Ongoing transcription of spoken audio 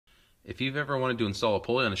If you've ever wanted to install a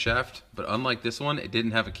pulley on a shaft, but unlike this one, it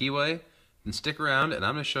didn't have a keyway, then stick around and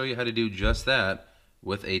I'm going to show you how to do just that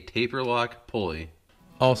with a taper lock pulley.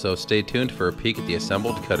 Also, stay tuned for a peek at the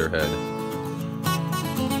assembled cutter head.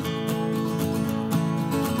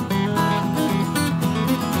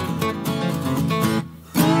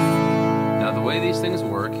 Now the way these things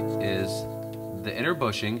work is the inner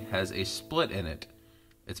bushing has a split in it.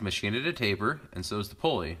 It's machined at a taper, and so is the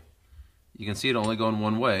pulley. You can see it only going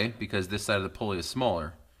one way because this side of the pulley is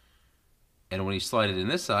smaller. And when you slide it in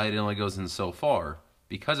this side, it only goes in so far.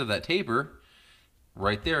 Because of that taper,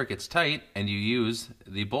 right there it gets tight, and you use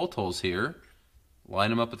the bolt holes here, line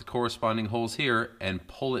them up with the corresponding holes here, and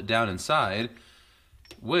pull it down inside,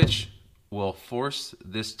 which will force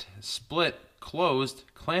this split closed,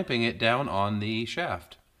 clamping it down on the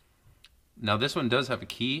shaft. Now this one does have a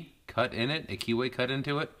key cut in it, a keyway cut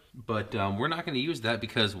into it, but we're not going to use that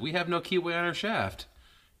because we have no keyway on our shaft.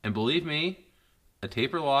 And believe me, a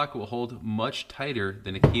taper lock will hold much tighter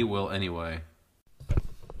than a key will anyway.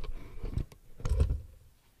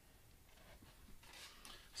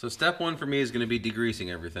 So step one for me is going to be degreasing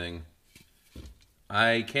everything.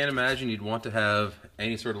 I can't imagine you'd want to have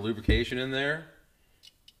any sort of lubrication in there.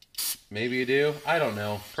 Maybe you do, I don't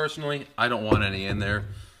know. Personally, I don't want any in there.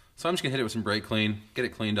 So I'm just going to hit it with some brake clean, get it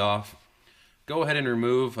cleaned off. Go ahead and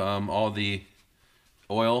remove all the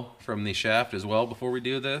oil from the shaft as well before we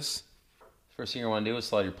do this. First thing you want to do is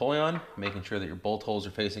slide your pulley on, making sure that your bolt holes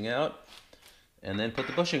are facing out, and then put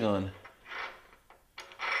the bushing on.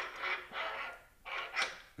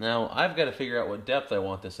 Now I've got to figure out what depth I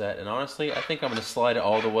want this at, and honestly I think I'm going to slide it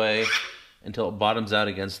all the way until it bottoms out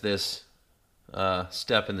against this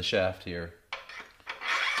step in the shaft here.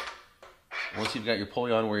 Once you've got your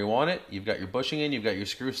pulley on where you want it, you've got your bushing in, you've got your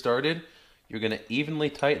screw started, you're going to evenly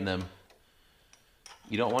tighten them.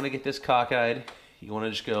 You don't want to get this cockeyed. You want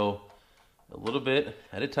to just go a little bit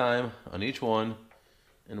at a time on each one.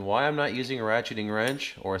 And why I'm not using a ratcheting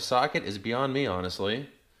wrench or a socket is beyond me, honestly.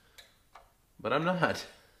 But I'm not.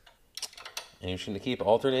 And you're just going to keep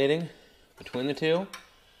alternating between the two.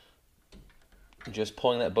 Just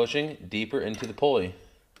pulling that bushing deeper into the pulley.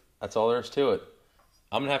 That's all there is to it.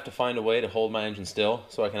 I'm going to have to find a way to hold my engine still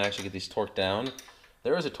so I can actually get these torqued down.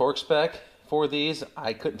 There is a torque spec for these.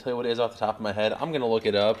 I couldn't tell you what it is off the top of my head. I'm going to look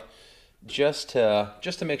it up just to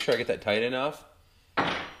make sure I get that tight enough.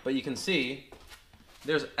 But you can see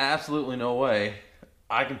there's absolutely no way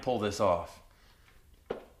I can pull this off.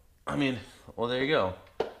 I mean, well, there you go.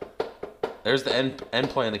 There's the end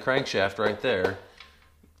plane of the crankshaft right there.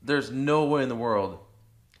 There's no way in the world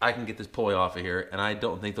I can get this pulley off of here, and I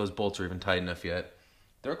don't think those bolts are even tight enough yet.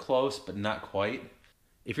 They're close, but not quite.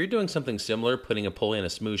 If you're doing something similar, putting a pulley in a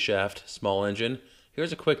smooth shaft, small engine,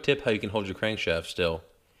 here's a quick tip how you can hold your crankshaft still.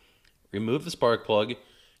 Remove the spark plug,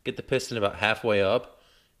 get the piston about halfway up,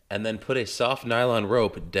 and then put a soft nylon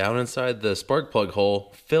rope down inside the spark plug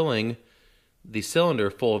hole, filling the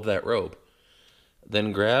cylinder full of that rope.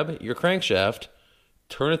 Then grab your crankshaft,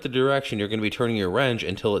 turn it the direction you're going to be turning your wrench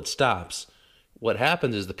until it stops. What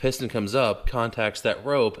happens is the piston comes up, contacts that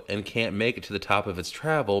rope, and can't make it to the top of its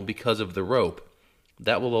travel because of the rope.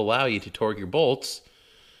 That will allow you to torque your bolts.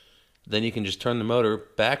 Then you can just turn the motor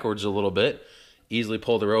backwards a little bit, easily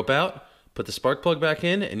pull the rope out, put the spark plug back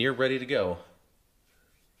in, and you're ready to go.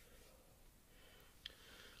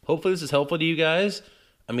 Hopefully this is helpful to you guys.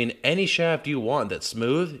 I mean, any shaft you want that's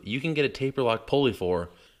smooth, you can get a taper lock pulley for.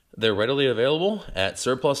 They're readily available at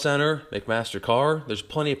Surplus Center, McMaster Car. There's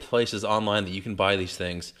plenty of places online that you can buy these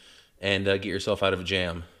things and get yourself out of a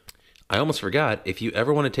jam. I almost forgot, if you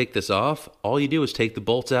ever want to take this off, all you do is take the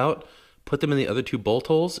bolts out, put them in the other two bolt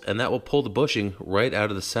holes, and that will pull the bushing right out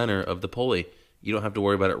of the center of the pulley. You don't have to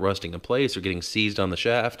worry about it rusting in place or getting seized on the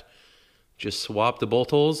shaft. Just swap the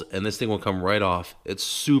bolt holes, and this thing will come right off. It's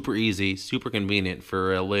super easy, super convenient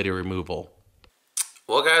for later removal.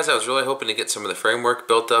 Well guys, I was really hoping to get some of the framework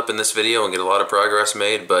built up in this video and get a lot of progress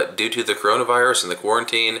made, but due to the coronavirus and the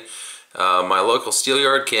quarantine, my local steel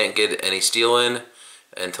yard can't get any steel in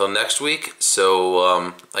until next week,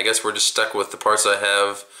 so I guess we're just stuck with the parts I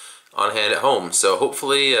have on hand at home. So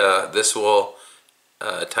hopefully this will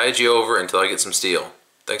tide you over until I get some steel.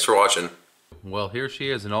 Thanks for watching. Well, here she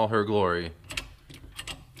is in all her glory.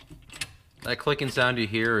 That clicking sound you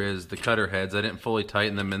hear is the cutter heads. I didn't fully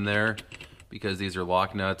tighten them in there because these are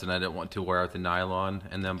lock nuts and I didn't want to wear out the nylon,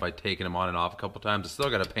 and then by taking them on and off a couple times, I still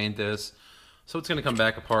got to paint this, so it's going to come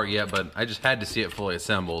back apart yet, but I just had to see it fully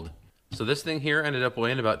assembled. So this thing here ended up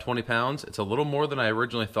weighing about 20 pounds. It's a little more than I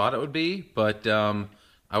originally thought it would be, but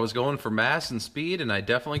I was going for mass and speed, and I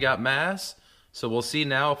definitely got mass. So we'll see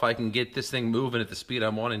now if I can get this thing moving at the speed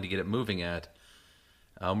I'm wanting to get it moving at.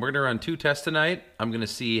 We're gonna run 2 tests tonight. I'm gonna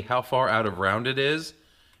see how far out of round it is,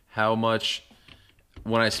 how much,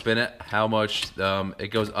 when I spin it, how much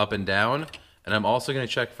it goes up and down, and I'm also gonna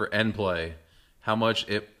check for end play, how much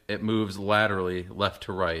it moves laterally left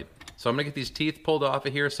to right. So I'm gonna get these teeth pulled off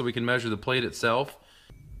of here so we can measure the plate itself.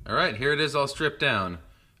 All right, here it is all stripped down.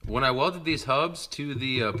 When I welded these hubs to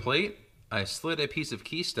the plate, I slid a piece of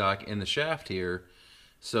key stock in the shaft here,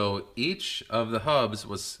 so each of the hubs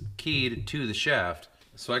was keyed to the shaft.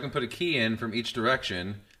 So I can put a key in from each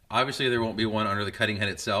direction. Obviously there won't be one under the cutting head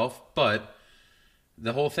itself, but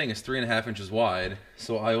the whole thing is 3.5 inches wide,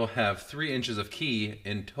 so I will have 3 inches of key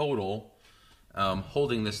in total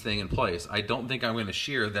holding this thing in place. I don't think I'm going to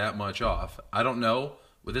shear that much off. I don't know.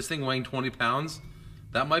 With this thing weighing 20 pounds,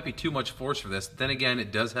 that might be too much force for this. Then again,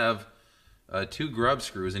 it does have 2 grub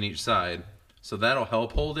screws in each side, so that'll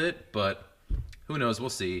help hold it, but who knows, we'll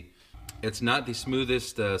see. It's not the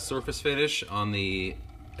smoothest surface finish on the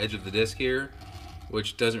edge of the disc here,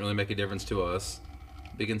 which doesn't really make a difference to us.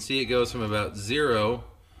 You can see it goes from about 0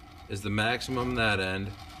 is the maximum that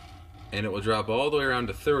end, and it will drop all the way around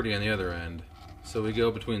to 30 on the other end. So we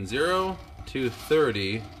go between 0 to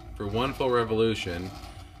 30 for 1 full revolution.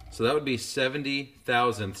 So that would be 70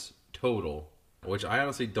 thousandths total, which I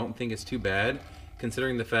honestly don't think is too bad,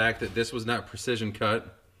 considering the fact that this was not precision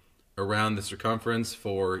cut around the circumference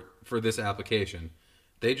for this application.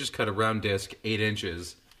 They just cut a round disc 8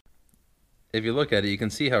 inches. If you look at it, you can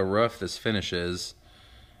see how rough this finish is.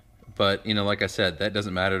 But, you know, like I said, that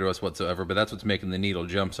doesn't matter to us whatsoever, but that's what's making the needle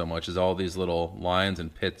jump so much, is all these little lines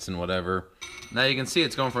and pits and whatever. Now you can see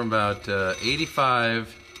it's going from about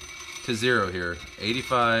 85 to 0 here.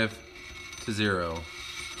 85 to 0.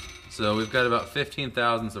 So we've got about 15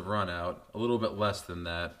 thousandths of run out, a little bit less than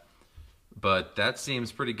that. But that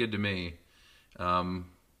seems pretty good to me. Run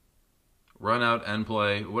out, end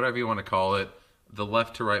play, whatever you want to call it, the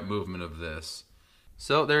left to right movement of this.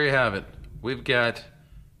 So there you have it. We've got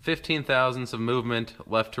 15 thousandths of movement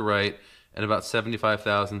left to right and about 75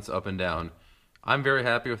 thousandths up and down. I'm very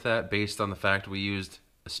happy with that based on the fact we used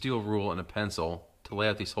a steel rule and a pencil to lay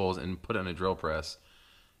out these holes and put it on a drill press.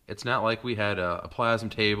 It's not like we had a plasma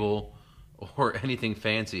table or anything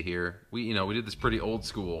fancy here. We did this pretty old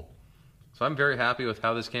school. So I'm very happy with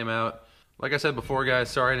how this came out. Like I said before, guys,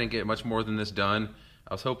 sorry I didn't get much more than this done.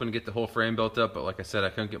 I was hoping to get the whole frame built up, but like I said, I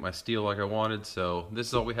couldn't get my steel like I wanted, so this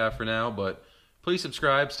is all we have for now. But please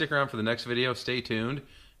subscribe, stick around for the next video, stay tuned,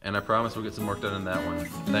 and I promise we'll get some work done on that one.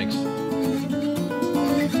 Thanks.